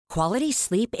Quality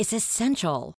sleep is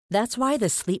essential. That's why the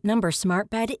Sleep Number Smart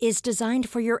Bed is designed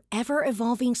for your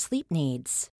ever-evolving sleep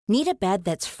needs. Need a bed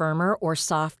that's firmer or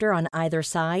softer on either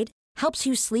side? Helps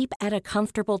you sleep at a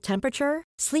comfortable temperature?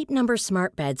 Sleep Number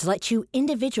Smart Beds let you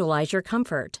individualize your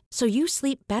comfort, so you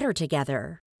sleep better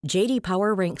together. J.D.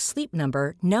 Power ranks Sleep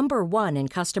Number number 1 in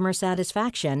customer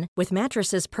satisfaction with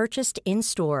mattresses purchased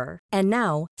in-store. And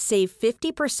now, save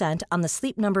 50% on the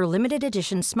Sleep Number Limited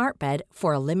Edition Smart Bed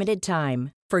for a limited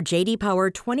time. For J.D. Power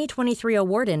 2023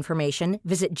 award information,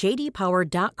 visit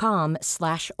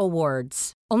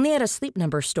jdpower.com/awards. Only at a Sleep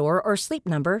Number store or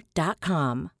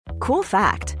sleepnumber.com. Cool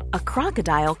fact, a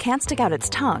crocodile can't stick out its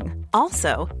tongue.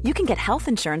 Also, you can get health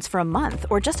insurance for a month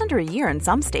or just under a year in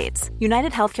some states.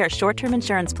 United Healthcare short-term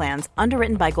insurance plans,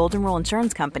 underwritten by Golden Rule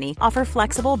Insurance Company, offer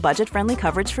flexible, budget-friendly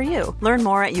coverage for you. Learn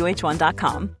more at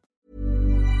uh1.com.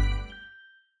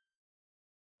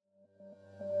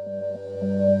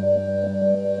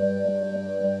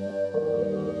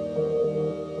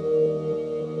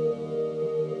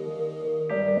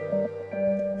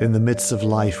 In the midst of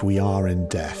life we are in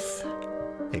death,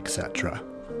 etc.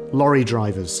 Lorry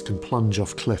drivers can plunge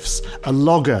off cliffs, a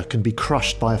logger can be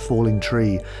crushed by a falling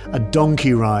tree, a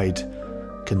donkey ride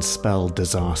can spell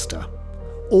disaster.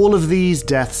 All of these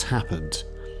deaths happened.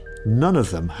 None of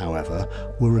them, however,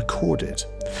 were recorded.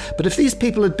 But if these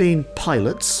people had been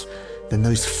pilots, then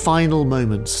those final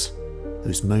moments,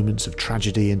 those moments of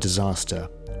tragedy and disaster,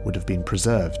 would have been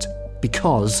preserved,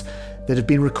 because they'd have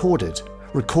been recorded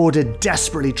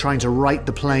desperately trying to right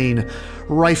the plane,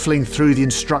 rifling through the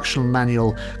instructional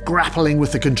manual, grappling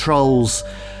with the controls,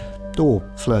 or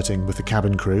flirting with the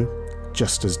cabin crew,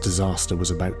 just as disaster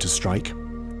was about to strike.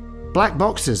 Black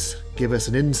boxes give us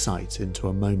an insight into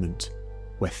a moment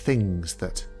where things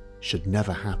that should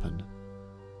never happen,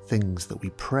 things that we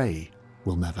pray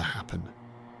will never happen,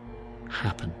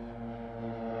 happen.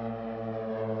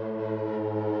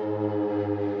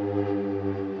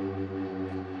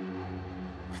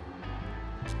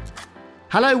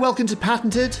 Hello, welcome to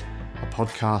Patented, a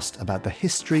podcast about the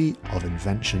history of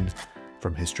invention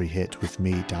from History Hit with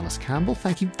me, Dallas Campbell.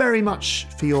 Thank you very much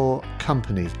for your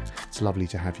company. It's lovely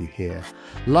to have you here.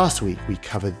 Last week we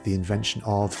covered the invention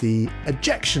of the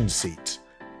ejection seat.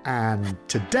 And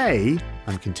today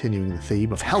I'm continuing the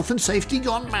theme of health and safety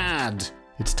gone mad.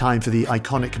 It's time for the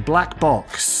iconic black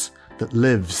box that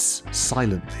lives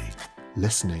silently,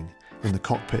 listening in the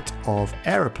cockpit of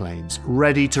aeroplanes,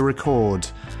 ready to record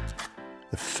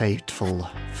the fateful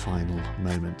final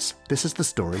moments. This is the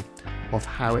story of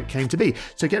how it came to be.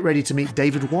 So get ready to meet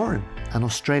David Warren, an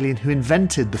Australian who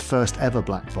invented the first ever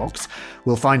black box.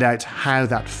 We'll find out how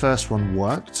that first one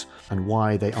worked and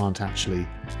why they aren't actually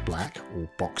black or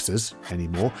boxes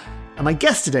anymore. And my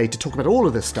guest today to talk about all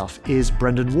of this stuff is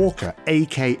Brendan Walker,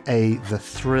 aka the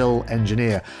Thrill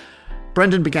Engineer.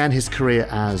 Brendan began his career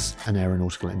as an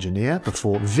aeronautical engineer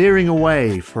before veering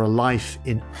away for a life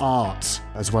in art,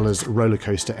 as well as roller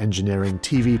coaster engineering,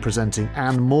 TV presenting,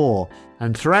 and more.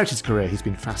 And throughout his career, he's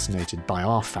been fascinated by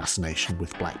our fascination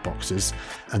with black boxes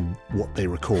and what they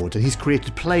record. And he's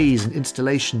created plays and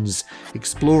installations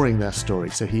exploring their story,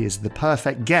 so he is the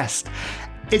perfect guest.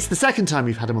 It's the second time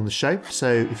we've had him on the show,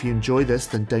 so if you enjoy this,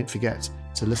 then don't forget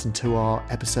to listen to our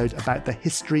episode about the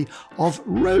history of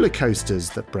roller coasters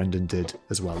that Brendan did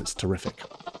as well. It's terrific.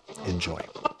 Enjoy.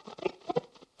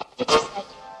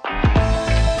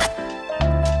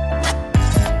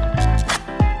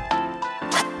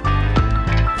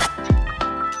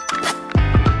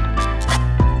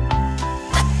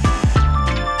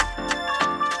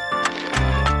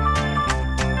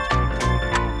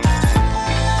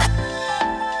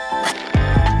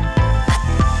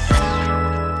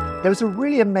 There was a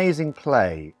really amazing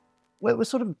play. Well, it was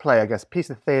sort of a play, I guess,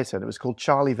 piece of theatre, and it was called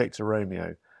Charlie Victor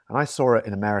Romeo. And I saw it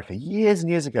in America years and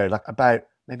years ago, like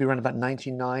maybe around about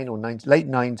 99 or late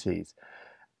 90s.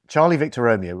 Charlie Victor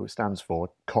Romeo stands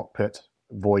for Cockpit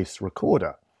Voice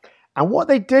Recorder. And what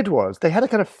they did was they had a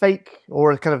kind of fake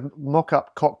or a kind of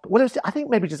mock-up cockpit. Well, I think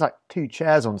maybe just like two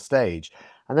chairs on stage.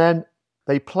 And then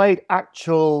they played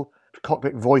actual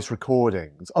cockpit voice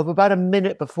recordings of about a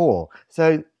minute before.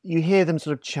 So you hear them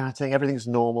sort of chatting, everything's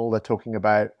normal. They're talking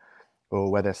about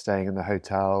where they're staying in the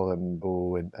hotel and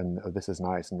oh, this is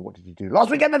nice and what did you do last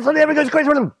weekend? And suddenly everything goes crazy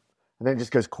for them. And then it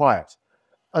just goes quiet.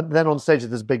 And then on stage there's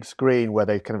this big screen where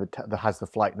they kind of that has the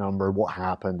flight number, what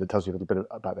happened, it tells you a little bit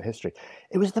about the history.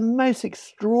 It was the most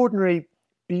extraordinary,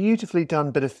 beautifully done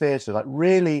bit of theatre, like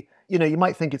really, you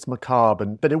might think it's macabre,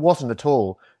 but it wasn't at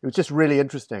all. It was just really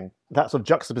interesting. That sort of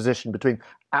juxtaposition between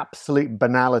absolute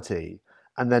banality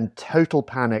and then total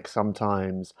panic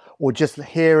sometimes, or just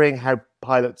hearing how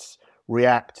pilots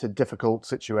react to difficult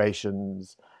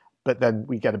situations but then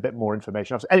we get a bit more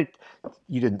information. And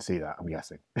you didn't see that, I'm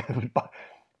guessing.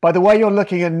 By the way you're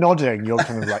looking and nodding, you're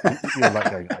kind of like,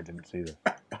 going, I didn't see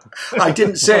that. I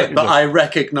didn't see it, but I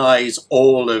recognise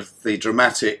all of the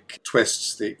dramatic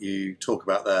twists that you talk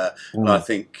about there. And I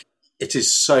think it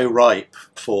is so ripe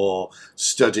for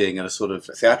studying in a sort of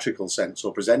theatrical sense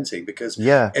or presenting, because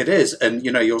it is. And,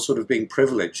 you're sort of being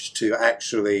privileged to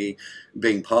actually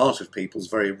being part of people's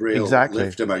very real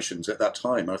lived emotions at that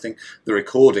time. And I think the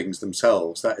recordings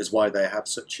themselves, that is why they have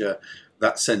such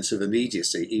that sense of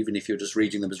immediacy, even if you're just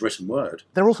reading them as written word.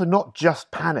 They're also not just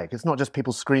panic. It's not just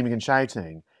people screaming and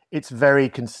shouting. It's very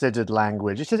considered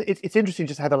language. It's interesting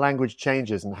just how the language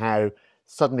changes and how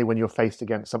suddenly when you're faced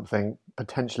against something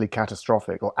potentially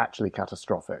catastrophic or actually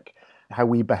catastrophic, how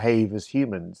we behave as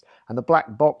humans. And the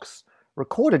black box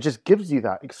recorder just gives you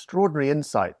that extraordinary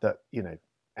insight that,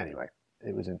 anyway,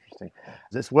 it was interesting.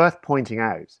 It's worth pointing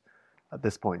out at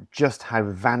this point just how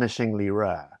vanishingly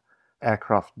rare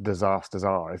aircraft disasters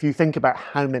are. If you think about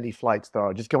how many flights there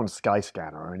are, just go on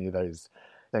Skyscanner or any of those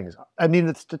things. I mean,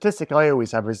 the statistic I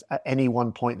always have is at any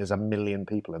one point there's 1 million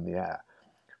people in the air,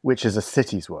 which is a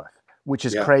city's worth, which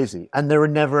is crazy. And there are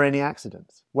never any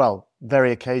accidents. Well,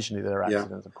 very occasionally there are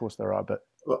accidents, of course there are, but...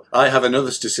 Well, I have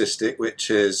another statistic, which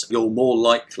is you're more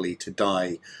likely to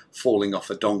die falling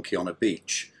off a donkey on a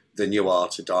beach than you are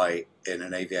to die in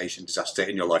an aviation disaster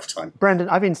in your lifetime. Brendan,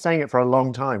 I've been saying it for a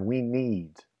long time. We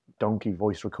need donkey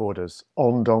voice recorders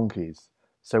on donkeys,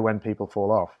 so when people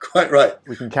fall off, quite right,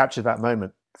 we can capture that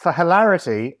moment for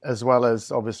hilarity as well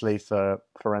as obviously for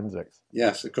forensics.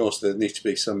 Yes, of course, there needs to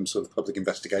be some sort of public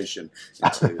investigation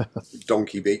into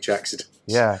donkey beach accidents.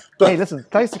 Yeah. But hey, listen,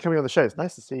 thanks for coming on the show. It's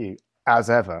nice to see you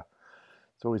as ever.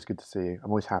 It's always good to see you.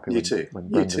 I'm always happy when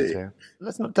Brendan's here.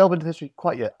 Let's not delve into history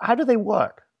quite yet. How do they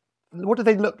work? What do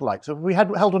they look like? So if we had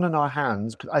held one in our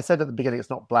hands, I said at the beginning it's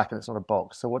not black and it's not a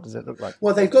box. So what does it look like?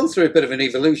 Well, they've gone through a bit of an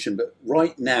evolution, but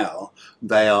right now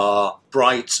they are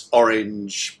bright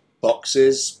orange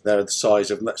boxes. They're the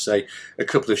size of, let's say, a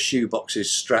couple of shoe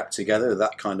boxes strapped together,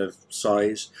 that kind of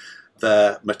size.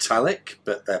 They're metallic,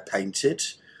 but they're painted.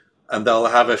 And they'll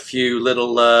have a few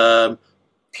little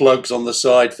plugs on the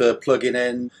side for plugging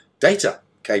in data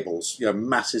cables,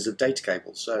 masses of data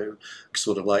cables. So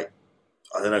sort of like,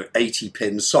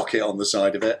 80-pin socket on the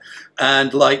side of it.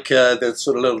 And like the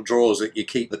sort of little drawers that you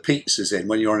keep the pizzas in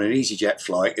when you're on an EasyJet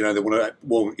flight, they want to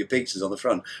warm up your pizzas on the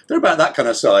front. They're about that kind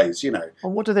of size, And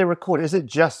what do they record? Is it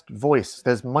just voice?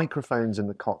 There's microphones in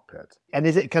the cockpit. And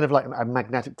is it kind of like a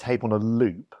magnetic tape on a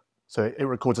loop? So it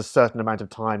records a certain amount of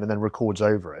time and then records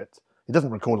over it. It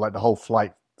doesn't record like the whole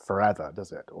flight forever,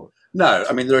 does it? Or... No,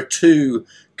 I mean, there are two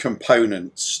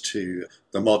components to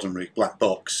the modern black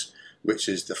box, which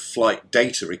is the flight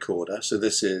data recorder. So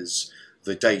this is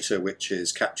the data which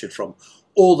is captured from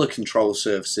all the control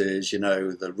surfaces,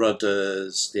 the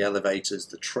rudders, the elevators,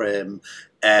 the trim,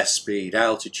 airspeed,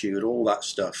 altitude, all that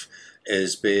stuff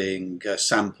is being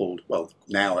sampled, well,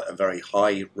 now at a very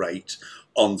high rate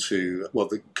onto, well,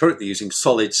 they're currently using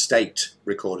solid state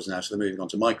recorders now, so they're moving on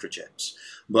to microchips.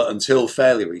 But until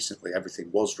fairly recently, everything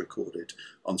was recorded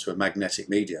onto a magnetic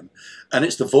medium. And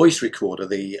it's the voice recorder,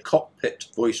 the cockpit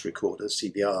voice recorder,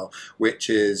 CVR, which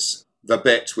is the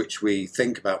bit which we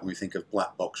think about when we think of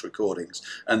black box recordings.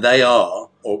 And they are,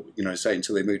 or, say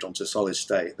until they moved onto solid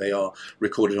state, they are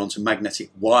recorded onto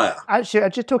magnetic wire. Actually,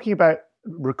 just talking about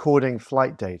recording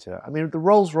flight data, I mean, the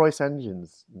Rolls-Royce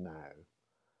engines now,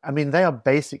 they are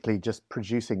basically just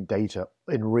producing data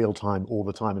in real time all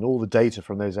the time, and all the data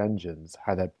from those engines,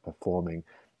 how they're performing,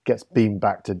 gets beamed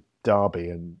back to Derby,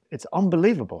 and it's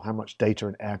unbelievable how much data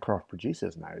an aircraft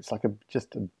produces now. It's like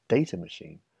just a data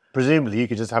machine. Presumably, you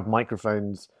could just have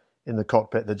microphones in the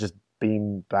cockpit that just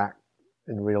beam back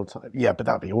in real time. Yeah, but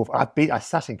that'd be awful. I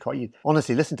sat in cockpit.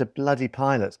 Honestly, listen to bloody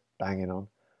pilots banging on.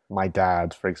 My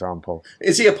dad, for example.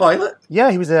 Is he a pilot? Yeah,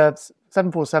 he was a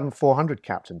 747-400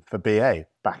 captain for BA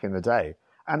back in the day.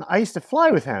 And I used to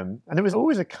fly with him, and it was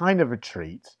always a kind of a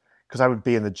treat, because I would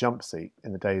be in the jump seat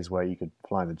in the days where you could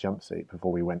fly in the jump seat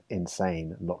before we went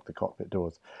insane and locked the cockpit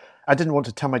doors. I didn't want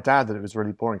to tell my dad that it was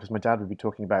really boring, because my dad would be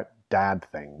talking about dad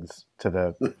things to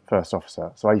the first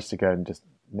officer. So I used to go and just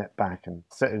nip back and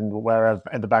sit in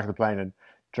the back of the plane and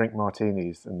drink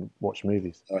martinis and watch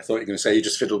movies. I thought you were going to say you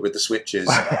just fiddled with the switches.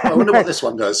 I wonder what this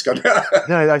one does.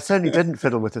 No, I certainly didn't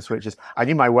fiddle with the switches. I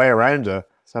knew my way around a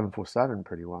 747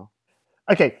 pretty well.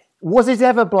 Okay, was it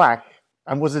ever black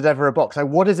and was it ever a box? So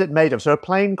what is it made of? So a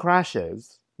plane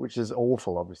crashes, which is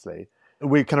awful, obviously.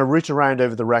 We kind of root around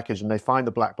over the wreckage and they find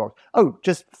the black box. Oh,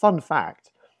 just fun fact.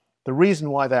 The reason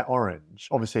why they're orange,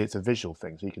 obviously it's a visual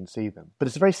thing so you can see them, but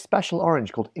it's a very special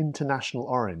orange called international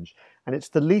orange. and it's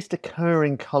the least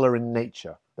occurring colour in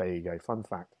nature. There you go, fun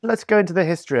fact. Let's go into the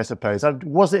history, I suppose.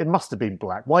 It must have been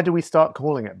black. Why do we start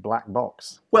calling it black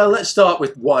box? Well, let's start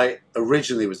with why it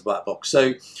originally was the black box.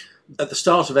 So at the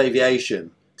start of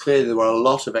aviation, clearly there were a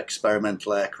lot of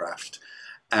experimental aircraft,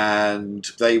 and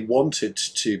they wanted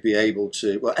to be able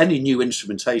to, well, any new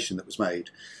instrumentation that was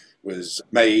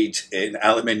made in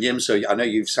aluminium. So I know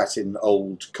you've sat in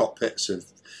old cockpits of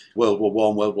World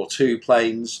War I, World War II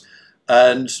planes,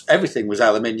 and everything was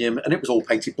aluminium, and it was all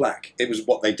painted black. It was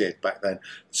what they did back then.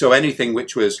 So anything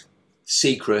which was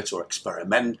secret or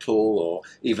experimental or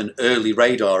even early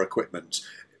radar equipment,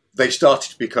 they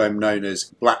started to become known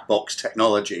as black box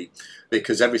technology,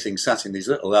 because everything sat in these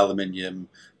little aluminium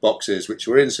boxes which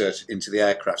were inserted into the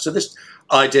aircraft. So this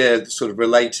idea sort of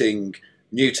relating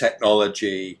new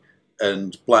technology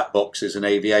and black boxes and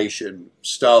aviation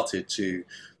started to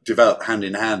develop hand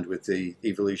in hand with the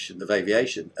evolution of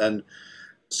aviation. And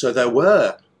so there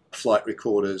were flight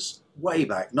recorders way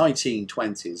back,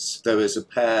 1920s. There was a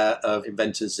pair of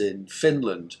inventors in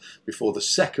Finland before the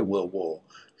Second World War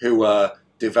who were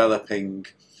developing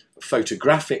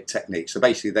photographic techniques. So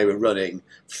basically they were running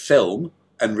film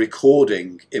and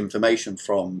recording information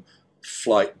from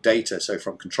flight data, so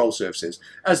from control surfaces,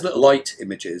 as little light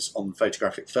images on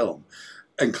photographic film.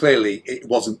 And clearly it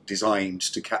wasn't designed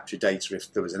to capture data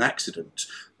if there was an accident,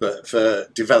 but for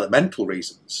developmental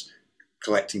reasons,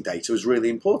 collecting data was really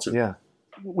important. Yeah.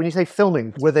 When you say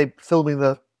filming, were they filming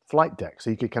the flight deck so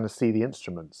you could kind of see the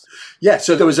instruments? Yeah,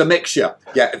 so there was a mixture.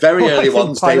 Yeah, very early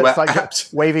ones, they were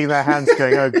waving their hands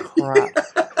going, oh crap.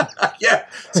 Yeah,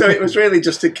 so it was really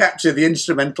just to capture the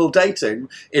instrumental data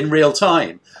in real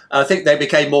time. I think they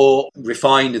became more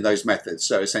refined in those methods,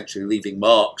 so essentially leaving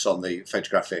marks on the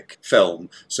photographic film,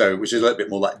 so which is a little bit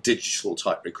more like digital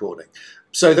type recording.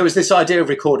 So there was this idea of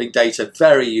recording data,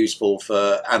 very useful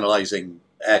for analysing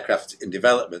aircraft in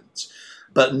development,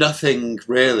 but nothing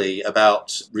really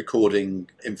about recording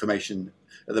information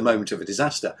at the moment of a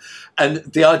disaster. And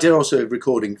the idea also of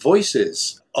recording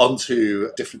voices onto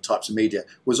different types of media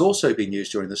was also being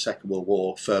used during the Second World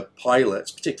War for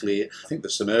pilots, particularly. I think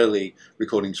there's some early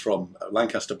recordings from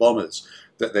Lancaster bombers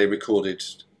that they recorded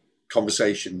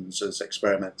conversations as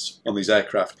experiments on these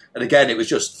aircraft. And again, it was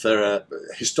just for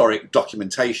historic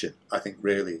documentation, I think,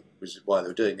 really was why they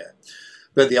were doing it.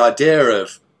 But the idea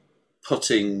of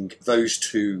putting those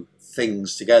two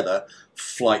things together,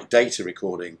 flight data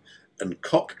recording and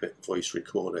cockpit voice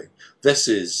recording, this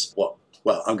is what,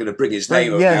 well, I'm going to bring his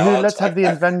name up now. Let's have the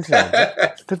inventor.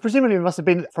 Because presumably it must have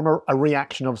been from a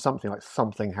reaction of something, like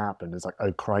something happened. It's like,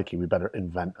 oh crikey, we better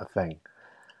invent a thing.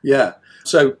 Yeah.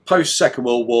 So post-Second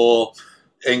World War,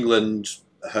 England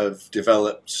have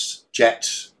developed jet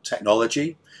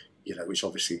technology, which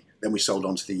obviously then we sold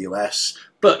on to the US.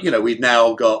 But, we've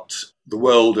now got the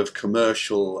world of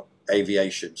commercial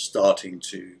aviation starting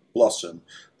to blossom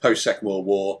post-Second World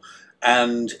War,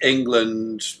 and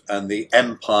England and the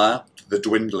empire, the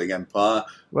dwindling empire.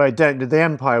 Well, the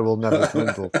empire will never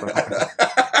dwindle.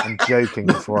 I'm joking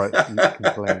before I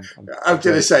complain. I'm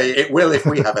going to say it will if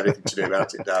we have anything to do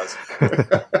about it, does.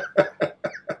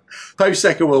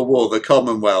 Post-Second World War, the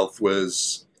Commonwealth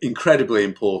was incredibly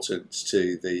important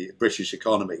to the British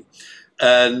economy.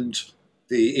 And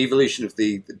the evolution of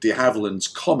the de Havilland's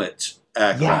Comet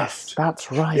aircraft. Yes,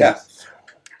 that's right. Yeah.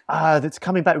 That's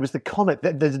coming back. It was the Comet,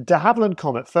 the de Havilland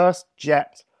Comet, first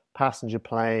jet passenger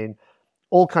plane,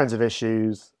 all kinds of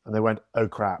issues, and they went, oh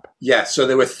crap. Yeah, so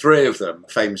there were three of them,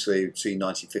 famously between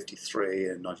 1953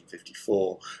 and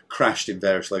 1954, crashed in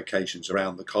various locations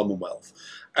around the Commonwealth.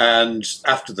 And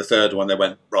after the third one, they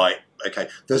went, right, okay,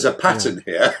 there's a pattern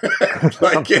here.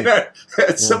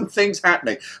 Something's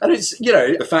happening. And it's,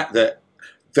 the fact that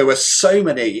there were so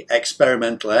many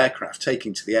experimental aircraft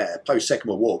taking to the air post-Second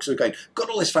World War, because we were going, got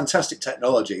all this fantastic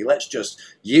technology, let's just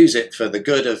use it for the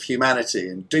good of humanity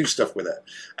and do stuff with it.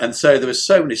 And so there was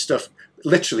so many stuff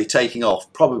literally taking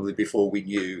off, probably before we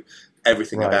knew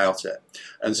everything about it.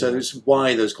 And so that's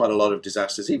why there's quite a lot of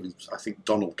disasters, even I think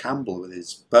Donald Campbell with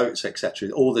his boats,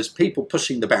 etc. All there's people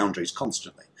pushing the boundaries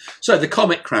constantly. So the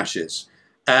Comet crashes,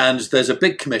 and there's a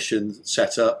big commission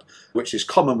set up, which is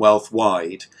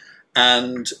Commonwealth-wide.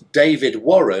 And David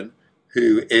Warren,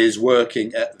 who is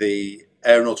working at the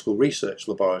Aeronautical Research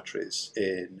Laboratories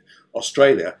in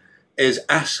Australia, is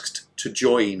asked to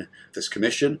join this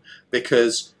commission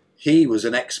because he was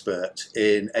an expert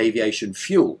in aviation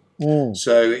fuel.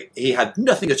 So he had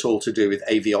nothing at all to do with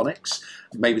avionics.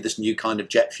 Maybe this new kind of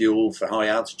jet fuel for high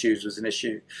altitudes was an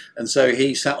issue. And so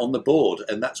he sat on the board,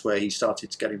 and that's where he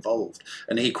started to get involved.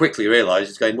 And he quickly realised,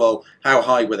 he's going, well, how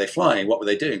high were they flying? What were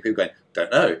they doing? People going,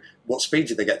 Don't know. What speed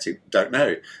did they get to? Don't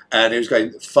know. And he was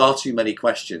going, far too many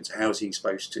questions. How's he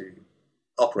supposed to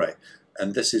operate?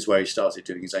 And this is where he started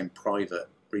doing his own private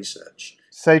research.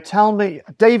 So tell me,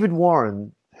 David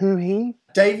Warren, who he?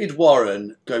 David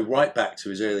Warren, go right back to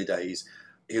his early days.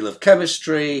 He loved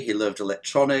chemistry, he loved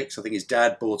electronics. I think his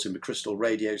dad bought him a crystal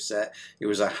radio set. He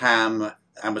was a ham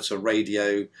amateur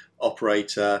radio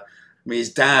operator. I mean,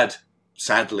 his dad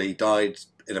sadly died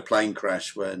in a plane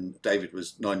crash when David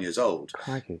was 9 years old.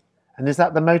 Crikey. And is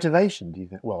that the motivation, do you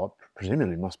think? Well,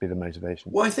 presumably it must be the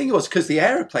motivation. Well, I think it was because the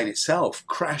aeroplane itself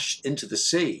crashed into the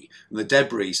sea and the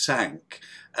debris sank.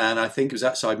 And I think it was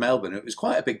outside Melbourne. It was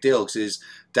quite a big deal because his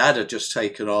dad had just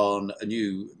taken on a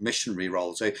new missionary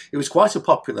role. So he was quite a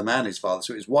popular man, his father.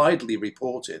 So it was widely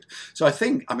reported. So I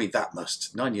think,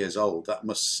 9 years old, that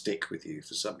must stick with you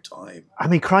for some time. I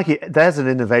mean, crikey, there's an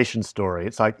innovation story.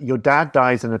 It's like your dad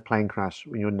dies in a plane crash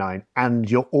when you're 9,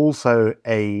 and you're also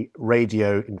a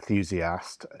radio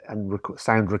enthusiast and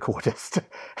sound recordist.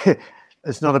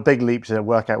 It's not a big leap to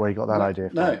work out where you got that idea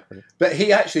from. No, but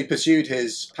he actually pursued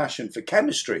his passion for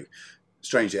chemistry,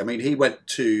 strangely. I mean, he went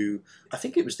to, I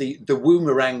think it was the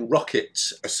Woomerang Rocket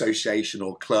Association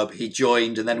or club he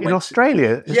joined and then went in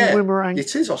Australia? Yeah, Woomerang?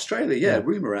 It is Australia, yeah,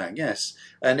 Woomerang, yes.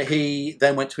 And he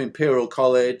then went to Imperial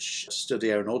College,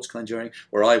 study aeronautical engineering,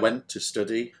 where I went to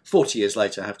study 40 years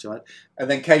later, I have to add, and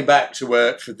then came back to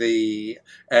work for the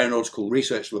Aeronautical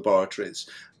Research Laboratories,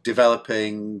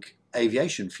 developing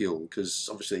aviation fuel, because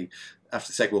obviously after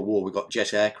the Second World War we got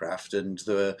jet aircraft and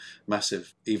there were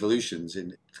massive evolutions in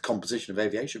the composition of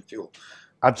aviation fuel.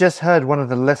 I've just heard one of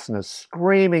the listeners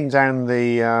screaming down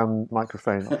the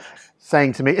microphone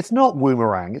saying to me, it's not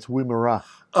Woomerang, it's Woomera.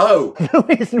 Oh! The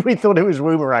reason we thought it was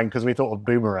Woomerang because we thought of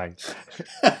boomerang.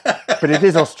 But it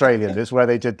is Australian, it's where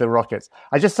they did the rockets.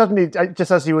 I just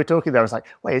as you were talking there, I was like,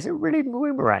 wait, is it really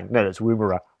Woomerang? No, it's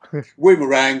Woomera.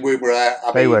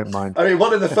 Woomera. They won't mind. I mean,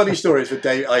 one of the funny stories with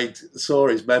Dave, I saw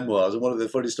his memoirs, and one of the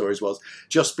funny stories was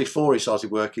just before he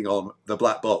started working on the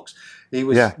Black Box, he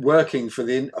was working for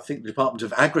the Department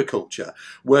of Agriculture,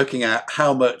 working out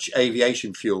how much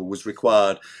aviation fuel was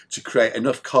required to create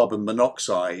enough carbon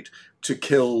monoxide to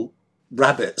kill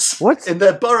rabbits in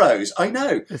their burrows. I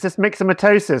know. Is this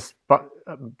myxomatosis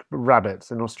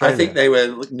rabbits in Australia? I think they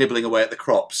were nibbling away at the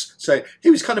crops. So he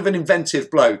was kind of an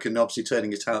inventive bloke and obviously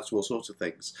turning his talents to all sorts of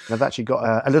things. I've actually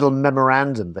got a little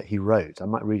memorandum that he wrote. I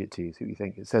might read it to you, see what you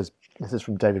think. It says, this is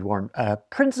from David Warren,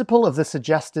 principle of the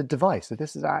suggested device. So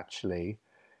this is actually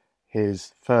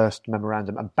his first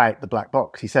memorandum about the black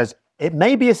box. He says, it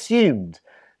may be assumed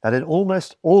that in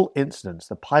almost all incidents,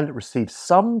 the pilot receives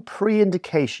some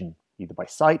pre-indication, either by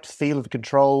sight, feel of the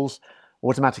controls,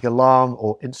 automatic alarm,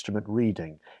 or instrument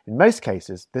reading. In most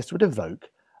cases, this would evoke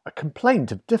a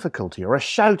complaint of difficulty or a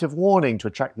shout of warning to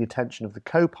attract the attention of the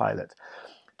co-pilot.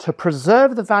 To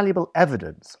preserve the valuable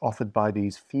evidence offered by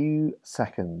these few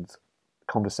seconds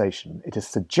conversation, it is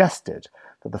suggested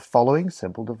that the following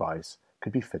simple device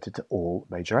could be fitted to all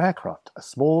major aircraft. A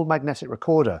small magnetic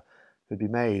recorder could be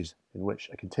made in which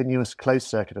a continuous closed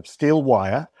circuit of steel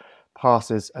wire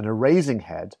passes an erasing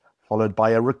head followed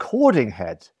by a recording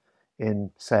head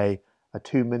in, say, a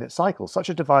 2-minute cycle. Such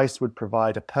a device would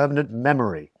provide a permanent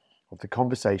memory of the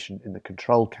conversation in the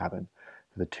control cabin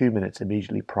for the 2 minutes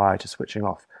immediately prior to switching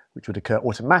off, which would occur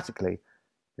automatically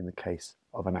in the case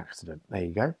of an accident. There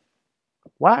you go.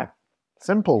 Wow.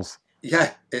 Simples.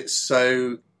 Yeah, it's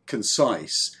so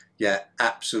concise, yet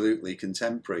absolutely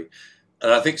contemporary.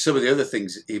 And I think some of the other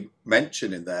things he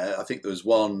mentioned in there, I think there was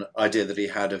one idea that he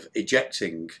had of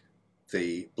ejecting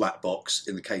the black box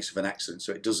in the case of an accident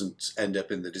so it doesn't end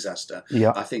up in the disaster.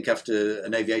 Yeah. I think after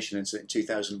an aviation incident in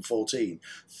 2014,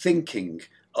 thinking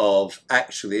of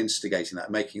actually instigating that,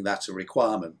 making that a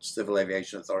requirement, Civil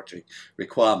Aviation Authority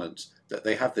requirement, that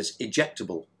they have this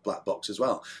ejectable black box as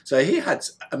well. So he had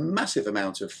a massive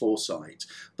amount of foresight,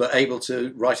 but able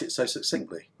to write it so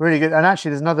succinctly. Really good. And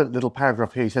actually, there's another little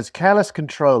paragraph here. He says, careless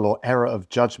control or error of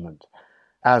judgment,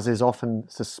 as is often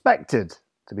suspected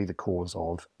to be the cause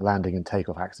of landing and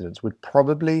takeoff accidents, would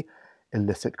probably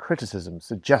elicit criticism,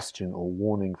 suggestion, or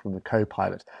warning from the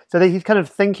co-pilot. So he's kind of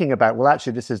thinking about, well,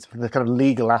 actually, this is the kind of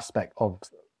legal aspect of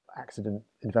accident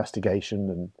investigation,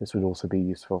 and this would also be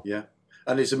useful. Yeah.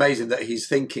 And it's amazing that he's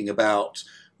thinking about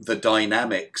the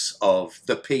dynamics of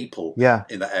the people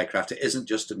in that aircraft. It isn't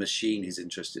just a machine he's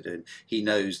interested in. He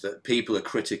knows that people are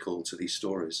critical to these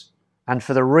stories. And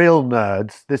for the real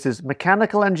nerds, this is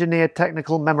Mechanical Engineer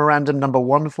Technical Memorandum number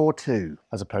 142,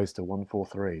 as opposed to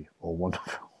 143 or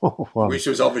 141. Which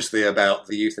was obviously about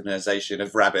the euthanization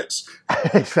of rabbits.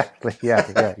 Exactly, yeah,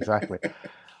 exactly.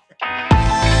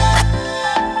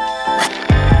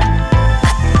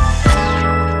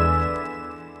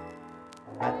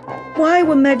 Why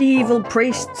were medieval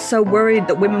priests so worried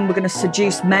that women were going to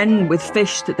seduce men with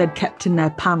fish that they'd kept in their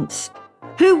pants?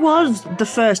 Who was the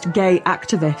first gay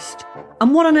activist?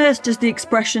 And what on earth does the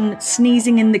expression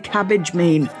sneezing in the cabbage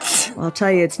mean? Well, I'll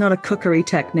tell you, it's not a cookery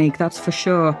technique, that's for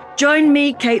sure. Join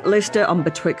me, Kate Lister, on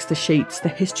Betwixt the Sheets, the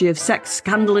history of sex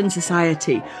scandal in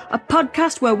society, a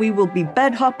podcast where we will be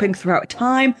bed-hopping throughout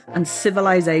time and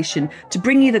civilization to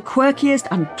bring you the quirkiest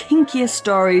and kinkiest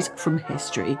stories from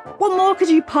history. What more could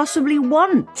you possibly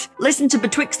want? Listen to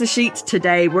Betwixt the Sheets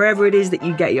today, wherever it is that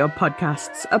you get your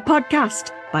podcasts. A podcast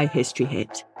by History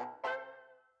Hit.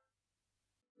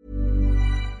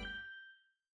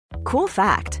 Cool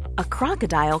fact, a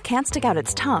crocodile can't stick out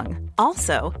its tongue.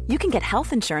 Also, you can get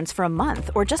health insurance for a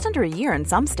month or just under a year in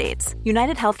some states.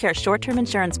 United Healthcare short-term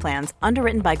insurance plans,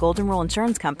 underwritten by Golden Rule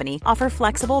Insurance Company, offer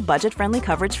flexible, budget-friendly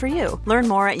coverage for you. Learn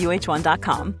more at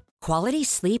uh1.com. Quality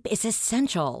sleep is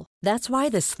essential. That's why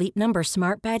the Sleep Number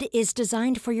Smart Bed is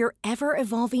designed for your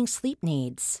ever-evolving sleep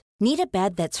needs. Need a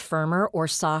bed that's firmer or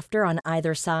softer on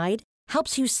either side?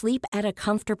 Helps you sleep at a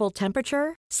comfortable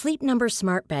temperature? Sleep Number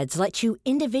Smart Beds let you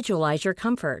individualize your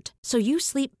comfort, so you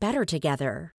sleep better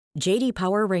together. J.D.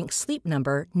 Power ranks Sleep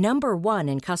Number number 1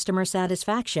 in customer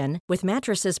satisfaction with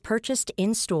mattresses purchased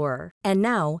in-store. And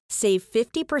now, save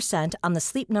 50% on the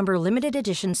Sleep Number Limited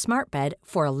Edition Smart Bed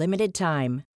for a limited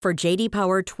time. For J.D.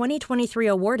 Power 2023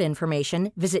 award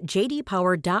information, visit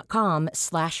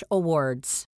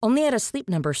jdpower.com/awards. Only at a Sleep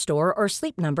Number store or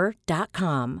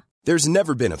sleepnumber.com. There's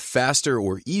never been a faster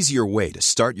or easier way to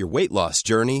start your weight loss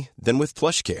journey than with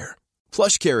PlushCare.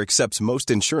 PlushCare accepts most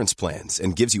insurance plans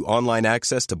and gives you online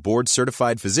access to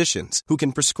board-certified physicians who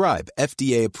can prescribe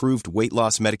FDA-approved weight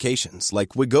loss medications like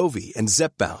Wegovy and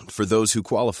Zepbound for those who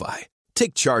qualify.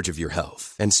 Take charge of your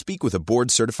health and speak with a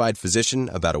board-certified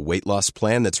physician about a weight loss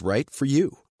plan that's right for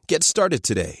you. Get started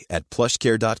today at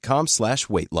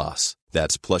plushcare.com/weight loss.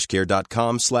 That's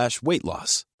plushcare.com/weight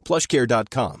loss.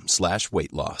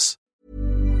 plushcare.com/weight loss.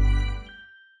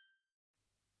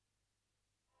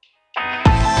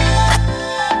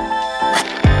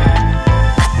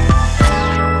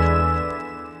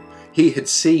 He had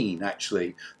seen,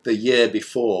 actually, the year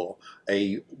before,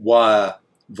 a wire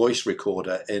voice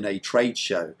recorder in a trade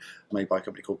show made by a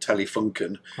company called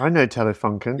Telefunken. I know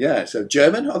Telefunken. Yeah, so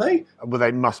German, are they? Well,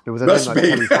 they must be. With a Must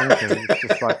name like be. Telefunken, it's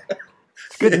just like...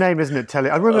 It's a good name, isn't it?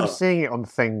 I remember seeing it on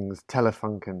things,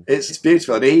 Telefunken. It's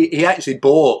beautiful. And he actually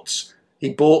bought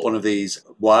one of these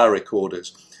wire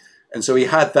recorders. And so he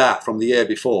had that from the year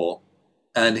before.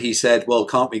 And he said, well,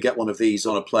 can't we get one of these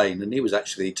on a plane? And he was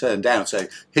actually turned down. So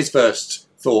his first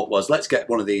thought was, let's get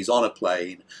one of these on a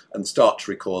plane and start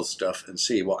to record stuff and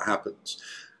see what happens.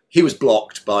 He was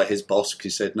blocked by his boss because he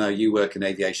said, no, you work in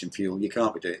aviation fuel, you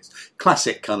can't be doing it.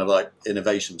 Classic kind of like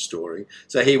innovation story.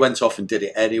 So he went off and did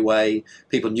it anyway.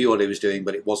 People knew what he was doing,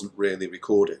 but it wasn't really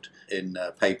recorded in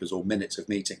papers or minutes of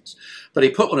meetings. But he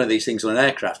put one of these things on an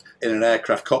aircraft, in an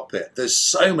aircraft cockpit. There's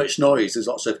so much noise. There's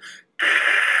lots of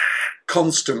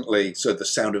constantly, so the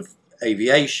sound of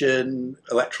aviation,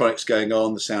 electronics going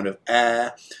on, the sound of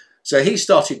air. So he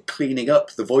started cleaning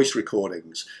up the voice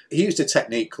recordings. He used a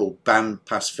technique called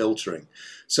bandpass filtering.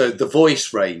 So the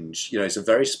voice range, is a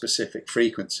very specific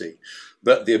frequency,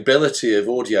 but the ability of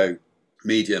audio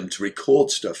medium to record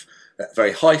stuff at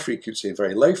very high frequency and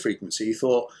very low frequency, he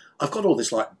thought, I've got all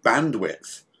this like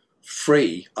bandwidth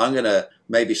free. I'm going to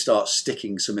maybe start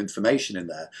sticking some information in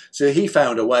there. So he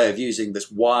found a way of using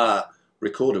this wire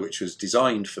recorder, which was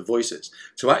designed for voices,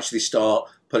 to actually start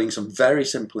putting some very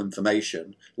simple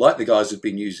information, like the guys who'd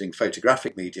been using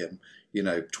photographic medium,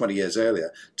 20 years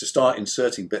earlier, to start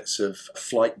inserting bits of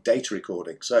flight data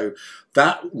recording. So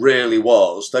that really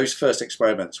was, those first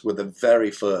experiments were the very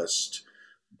first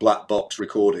black box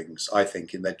recordings, I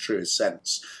think, in their truest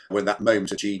sense, when that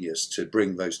moment of genius to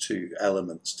bring those two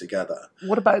elements together.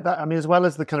 What about that? I mean, as well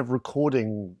as the kind of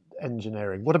recording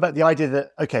engineering, what about the idea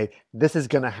that, okay, this is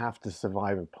going to have to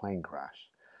survive a plane crash?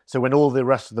 So when all the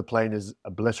rest of the plane is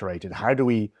obliterated, how do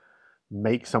we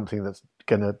make something that's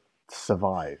going to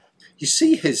survive? You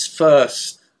see his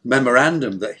first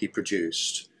memorandum that he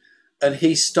produced, and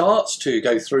he starts to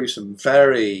go through some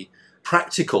very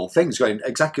practical things, going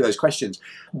exactly those questions.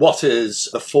 What is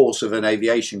the force of an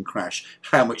aviation crash?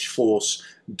 How much force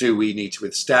do we need to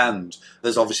withstand?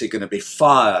 There's obviously going to be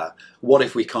fire. What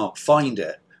if we can't find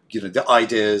it? The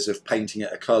ideas of painting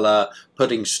it a colour,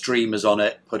 putting streamers on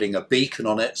it, putting a beacon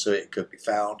on it so it could be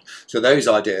found. So those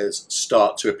ideas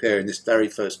start to appear in this very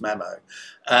first memo.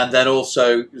 And then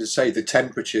also, say, the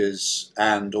temperatures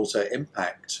and also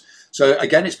impact. So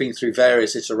again, it's been through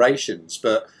various iterations,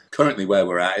 but currently where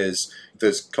we're at is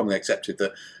there's commonly accepted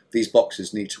that these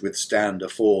boxes need to withstand a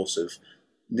force of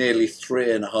nearly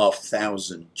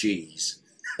 3,500 Gs.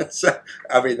 So,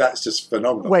 I mean, that's just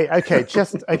phenomenal. Wait, okay,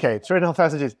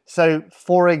 3,500 Gs. So,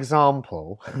 for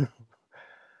example,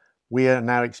 we are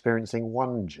now experiencing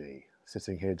 1 G,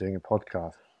 sitting here doing a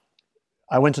podcast.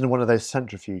 I went into one of those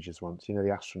centrifuges once, you know,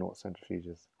 the astronaut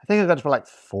centrifuges. I think I got to like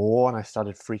 4 and I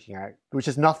started freaking out, which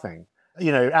is nothing.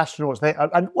 You know, astronauts,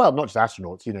 well, not just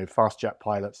astronauts, you know, fast jet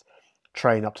pilots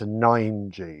train up to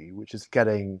 9G, which is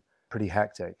getting pretty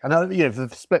hectic. And, you know, for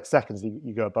the split seconds,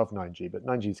 you go above 9G, but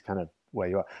 9G is kind of where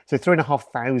you are. So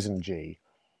 3,500 G,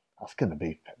 that's going to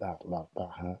be, that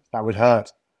hurts. That would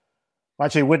hurt.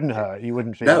 Actually, it wouldn't hurt. You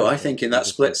wouldn't feel. No, I think in that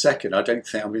split second, I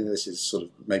mean, this is sort of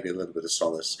maybe a little bit of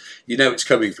solace. You know it's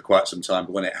coming for quite some time,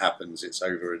 but when it happens, it's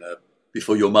over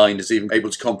before your mind is even able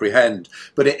to comprehend.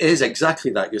 But it is exactly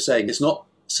that you're saying. It's not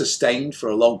sustained for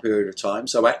a long period of time.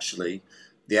 So actually,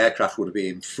 the aircraft would be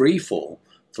in free fall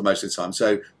for most of the time.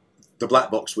 So the black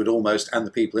box would almost, and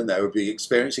the people in there would be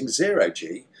experiencing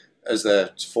 0G as they're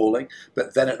falling.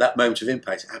 But then at that moment of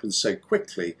impact, it happens so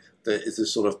quickly that it's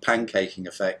this sort of pancaking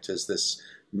effect as this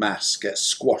mass gets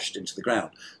squashed into the ground.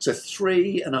 So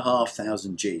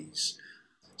 3,500 Gs.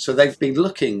 So they've been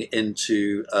looking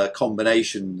into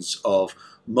combinations of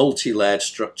multi-layered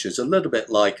structures, a little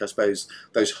bit like, I suppose,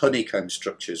 those honeycomb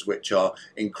structures, which are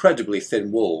incredibly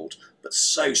thin-walled, but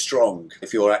so strong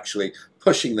if you're actually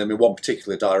pushing them in one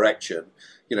particular direction.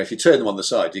 You know, if you turn them on the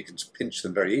side, you can pinch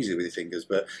them very easily with your fingers,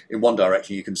 but in one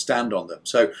direction you can stand on them.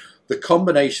 So the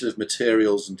combination of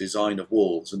materials and design of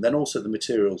walls, and then also the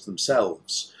materials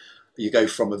themselves, you go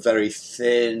from a very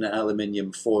thin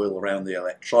aluminium foil around the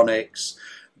electronics,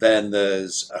 then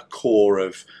there's a core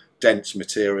of dense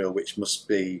material, which must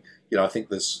be, you know, I think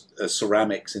there's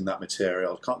ceramics in that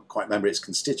material. I can't quite remember its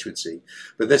constituency,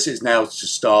 but this is now to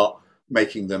start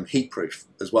making them heat-proof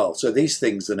as well. So these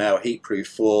things are now heat-proof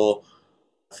for,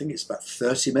 I think it's about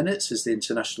 30 minutes is the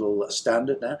international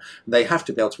standard now. And they have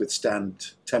to be able to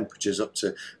withstand temperatures up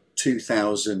to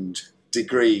 2,000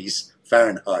 degrees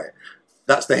Fahrenheit.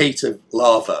 That's the heat of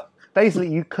lava.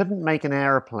 Basically, you couldn't make an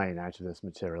aeroplane out of this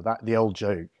material, the old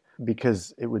joke,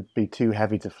 because it would be too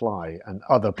heavy to fly and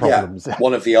other problems. Yeah.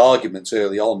 One of the arguments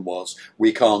early on was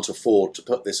we can't afford to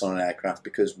put this on an aircraft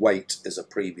because weight is a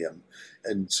premium.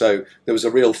 And so there was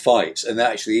a real fight. And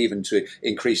actually, even to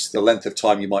increase the length of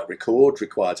time you might record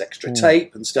requires extra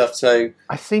tape and stuff. So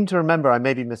I seem to remember, I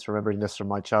may be misremembering this from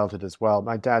my childhood as well.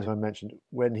 My dad, who I mentioned,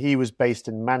 when he was based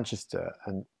in Manchester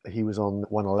and he was on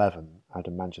 111 out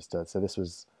of Manchester. So this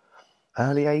was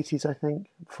early 80s, I think,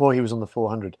 before he was on the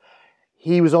 400.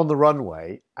 He was on the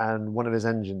runway and one of his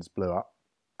engines blew up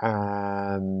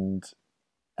and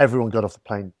everyone got off the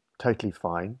plane totally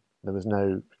fine. There was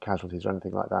no casualties or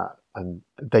anything like that. And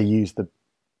they used the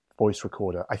voice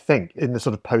recorder, I think, in the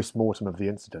sort of post-mortem of the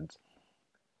incident.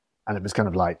 And it was kind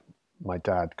of like my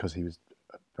dad, because he was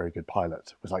a very good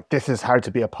pilot, was like, this is how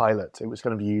to be a pilot. It was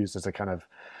going to be used as a kind of,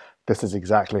 this is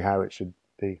exactly how it should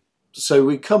be. So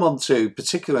we come on to,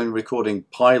 particularly in recording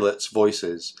pilots'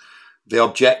 voices, the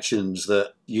objections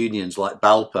that unions like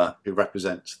BALPA, who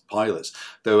represent pilots,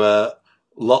 there were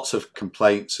lots of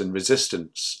complaints and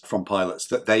resistance from pilots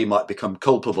that they might become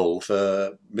culpable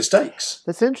for mistakes.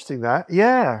 That's interesting, that.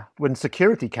 Yeah. When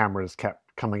security cameras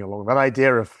kept coming along, that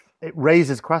idea of, it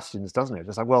raises questions, doesn't it?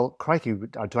 It's like, well, crikey, do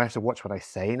I have to watch what I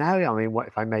say now? I mean, what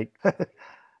if I make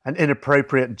an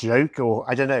inappropriate joke, or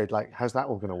I don't know, like, how's that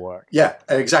all going to work? Yeah,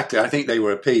 exactly. I think they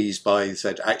were appeased by, they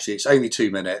said, actually, it's only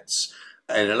 2 minutes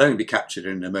and it'll only be captured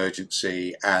in an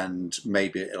emergency and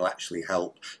maybe it'll actually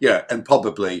help. Yeah, and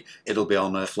probably it'll be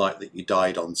on a flight that you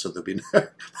died on, so there'll be no...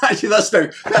 Actually,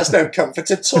 that's no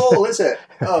comfort at all, is it?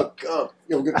 Oh, God,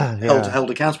 you're held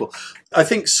accountable. I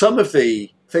think some of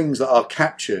the things that are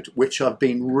captured, which have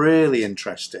been really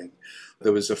interesting,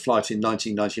 there was a flight in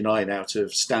 1999 out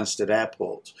of Stansted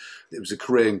Airport. It was a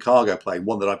Korean cargo plane,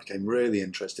 one that I became really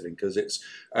interested in because it's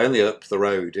only up the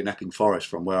road in Epping Forest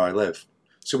from where I live.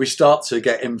 So we start to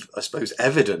get, I suppose,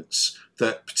 evidence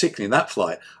that, particularly in that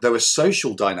flight, there were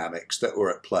social dynamics that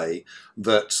were at play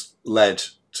that led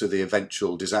to the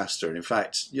eventual disaster. And in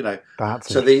fact, you know,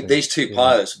 so these two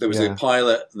pilots, there was a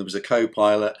pilot and there was a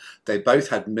co-pilot. They both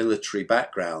had military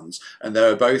backgrounds and they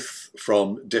were both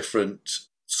from different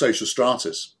social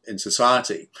stratas in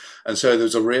society. And so there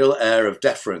was a real air of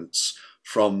deference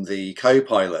from the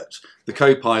co-pilot. The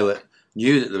co-pilot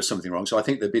knew that there was something wrong. So I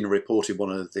think there'd been reported one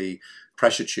of the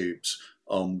pressure tubes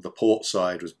on the port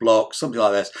side was blocked, something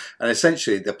like this. And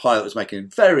essentially the pilot was making a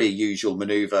very usual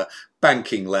manoeuvre,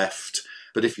 banking left.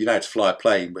 But if you know how to fly a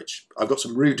plane, which I've got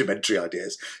some rudimentary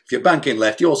ideas, if you're banking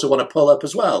left, you also want to pull up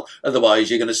as well. Otherwise,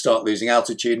 you're going to start losing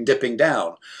altitude and dipping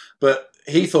down. But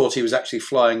he thought he was actually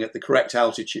flying at the correct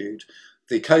altitude.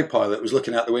 The co-pilot was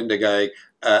looking out the window going,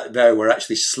 no, we're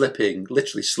actually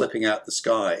literally slipping out the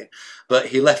sky. But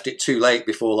he left it too late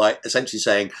before, essentially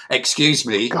saying, excuse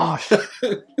me. Gosh.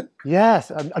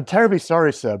 Yes, I'm terribly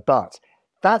sorry, sir, but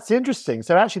that's interesting.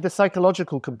 So actually the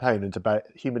psychological component about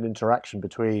human interaction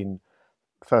between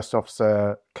first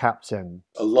officer, captain.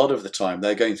 A lot of the time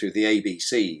they're going through the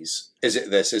ABCs. Is it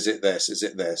this? Is it this? Is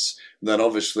it this? And then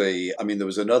obviously, there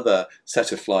was another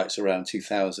set of flights around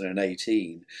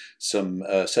 2018, some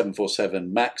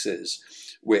 747 Maxes,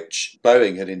 which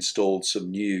Boeing had installed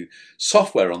some new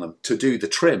software on them to do the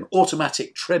trim,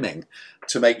 automatic trimming,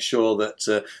 to make sure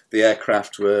that the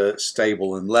aircraft were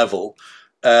stable and level.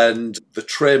 And the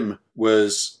trim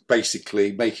was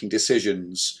basically making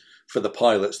decisions for the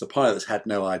pilots. The pilots had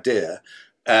no idea,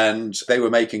 and they were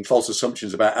making false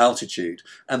assumptions about altitude.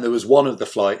 And there was one of the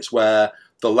flights where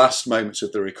the last moments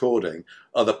of the recording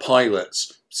are the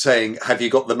pilots saying, have you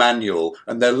got the manual?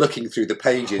 And they're looking through the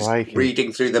pages, Crikey.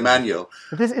 reading through the manual.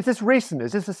 Is this recent?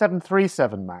 Is this a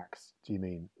 737 MAX, do you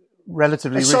mean?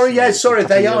 Relatively recent? Sorry,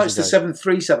 they are. It's the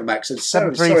 737 MAX.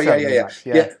 Sorry,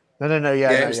 yeah. No,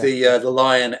 it was the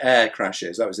Lion Air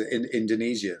crashes. That was in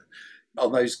Indonesia.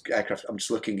 On those aircraft, I'm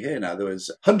just looking here now, there was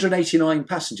 189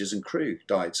 passengers and crew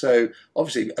died. So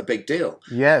obviously a big deal.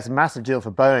 Yeah, it's a massive deal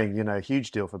for Boeing,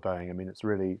 huge deal for Boeing. It's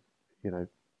really,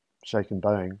 shaken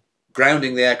Boeing.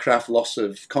 Grounding the aircraft, loss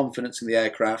of confidence in the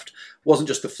aircraft, wasn't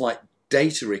just the flight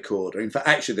data recorder. In fact,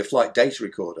 actually the flight data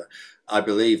recorder, I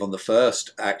believe on the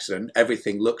first accident,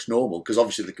 everything looks normal because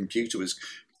obviously the computer was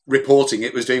reporting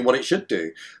it was doing what it should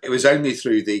do. It was only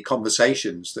through the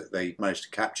conversations that they managed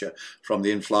to capture from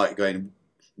the in-flight going,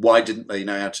 why didn't they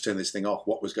know how to turn this thing off?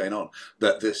 What was going on?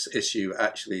 That this issue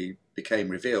actually became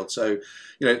revealed. So,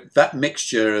 that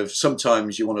mixture of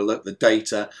sometimes you want to look at the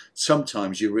data,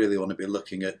 sometimes you really want to be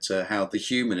looking at how the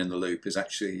human in the loop is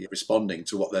actually responding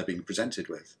to what they're being presented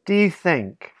with. Do you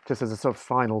think, just as a sort of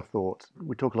final thought,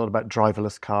 we talk a lot about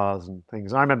driverless cars and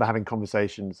things. I remember having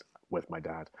conversations with my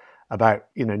dad about,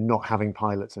 not having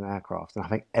pilots in aircraft and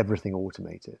having everything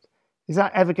automated. Is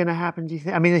that ever going to happen, do you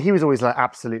think? He was always like,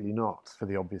 absolutely not, for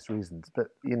the obvious reasons. But,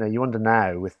 you wonder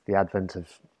now, with the advent of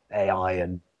AI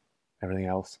and everything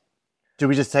else, do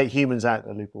we just take humans out of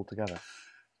the loop altogether?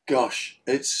 Gosh,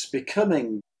 it's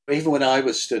becoming... Even when I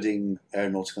was studying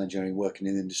aeronautical engineering, working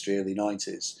in the industry, early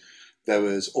 90s, there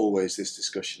was always this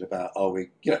discussion about, are we...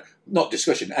 not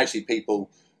discussion, actually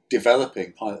people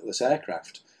developing pilotless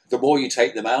aircraft. The more you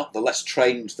take them out, the less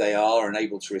trained they are and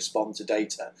able to respond to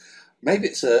data. Maybe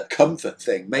it's a comfort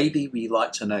thing. Maybe we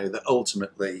like to know that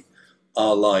ultimately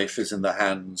our life is in the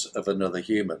hands of another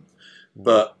human.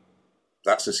 But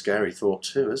that's a scary thought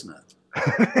too, isn't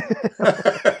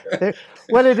it?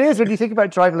 Well, it is when you think about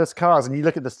driverless cars and you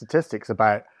look at the statistics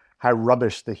about how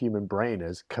rubbish the human brain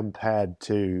is compared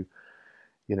to,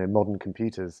 modern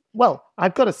computers. Well,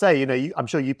 I've got to say, I'm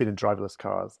sure you've been in driverless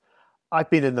cars. I've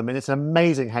been in them, and it's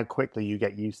amazing how quickly you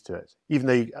get used to it. Even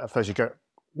though at first you go,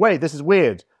 wait, this is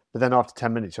weird. But then after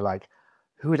 10 minutes, you're like,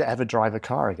 who would ever drive a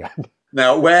car again?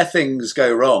 Now, where things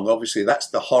go wrong, obviously, that's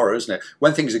the horror, isn't it?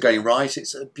 When things are going right,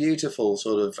 it's a beautiful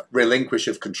sort of relinquish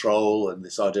of control and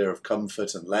this idea of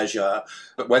comfort and leisure.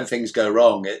 But when things go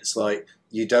wrong, it's like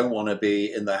you don't want to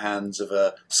be in the hands of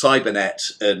a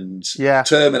Cybernet and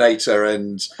Terminator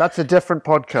and... That's a different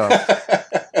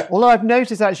podcast. Although I've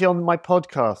noticed actually on my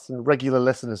podcast, and regular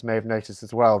listeners may have noticed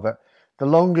as well, that the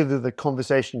longer the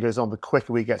conversation goes on, the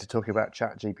quicker we get to talking about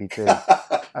ChatGPT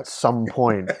at some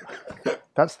point.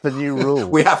 That's the new rule.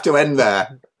 We have to end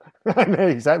there. I know,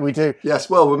 exactly, we do. Yes,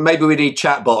 well, maybe we need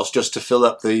chatbots just to fill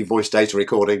up the voice data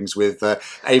recordings with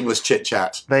aimless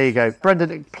chit-chat. There you go.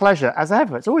 Brendan, pleasure, as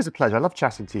ever. It's always a pleasure. I love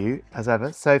chatting to you, as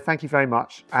ever. So thank you very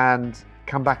much, and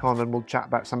come back on and we'll chat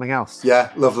about something else.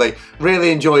 Yeah, lovely.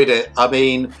 Really enjoyed it.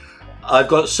 I've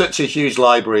got such a huge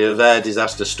library of air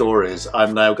disaster stories.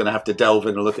 I'm now going to have to delve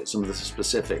in and look at some of the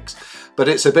specifics. But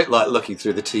it's a bit like looking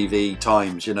through the TV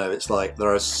Times, It's like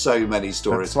there are so many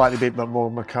stories. It's slightly a bit more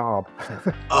macabre.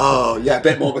 Oh, yeah, a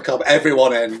bit more macabre.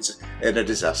 Everyone ends in a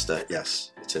disaster.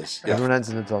 Yes, it is. Yeah. Everyone ends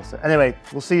in a disaster. Anyway,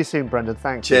 we'll see you soon, Brendan.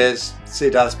 Thanks. Cheers. See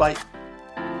you, Dallas. Bye.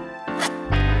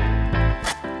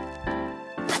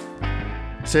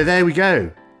 So there we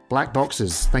go. Black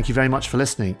Boxes, thank you very much for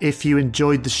listening. If you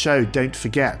enjoyed the show, don't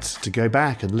forget to go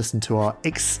back and listen to our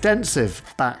extensive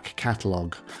back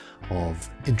catalogue of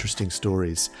interesting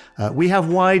stories. We have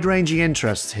wide-ranging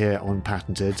interests here on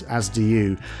Patented, as do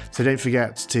you. So don't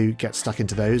forget to get stuck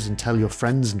into those and tell your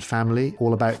friends and family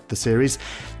all about the series.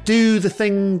 Do the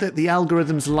thing that the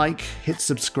algorithms like, hit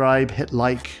subscribe, hit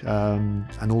like,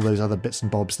 and all those other bits and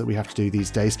bobs that we have to do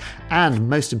these days. And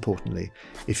most importantly,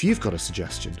 if you've got a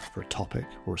suggestion for a topic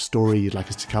or a story you'd like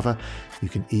us to cover, you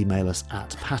can email us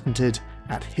at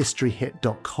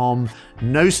patented@historyhit.com.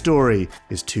 No story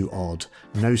is too odd.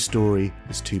 No story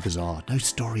is too bizarre. No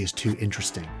story is too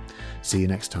interesting. See you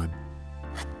next time.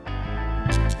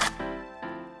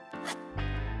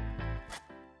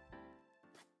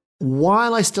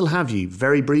 While I still have you,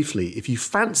 very briefly, if you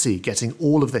fancy getting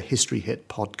all of the History Hit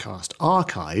podcast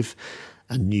archive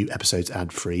and new episodes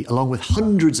ad-free, along with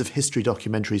hundreds of history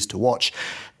documentaries to watch,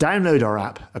 download our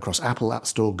app across Apple App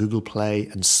Store, Google Play,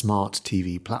 and smart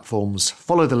TV platforms.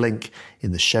 Follow the link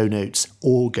in the show notes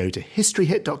or go to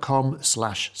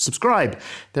historyhit.com/subscribe.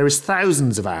 There is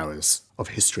thousands of hours of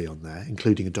history on there,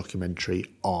 including a documentary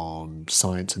on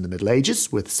science in the Middle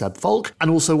Ages with Seb Falk, and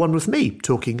also one with me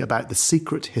talking about the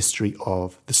secret history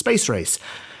of the space race.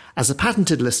 As a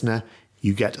Patented listener,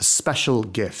 you get a special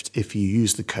gift if you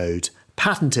use the code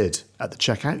PATENTED at the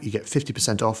checkout. You get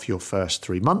 50% off your first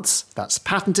 3 months. That's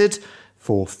PATENTED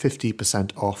for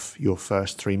 50% off your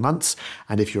first 3 months.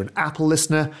 And if you're an Apple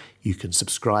listener, you can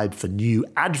subscribe for new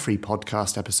ad-free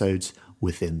podcast episodes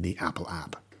within the Apple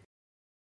app.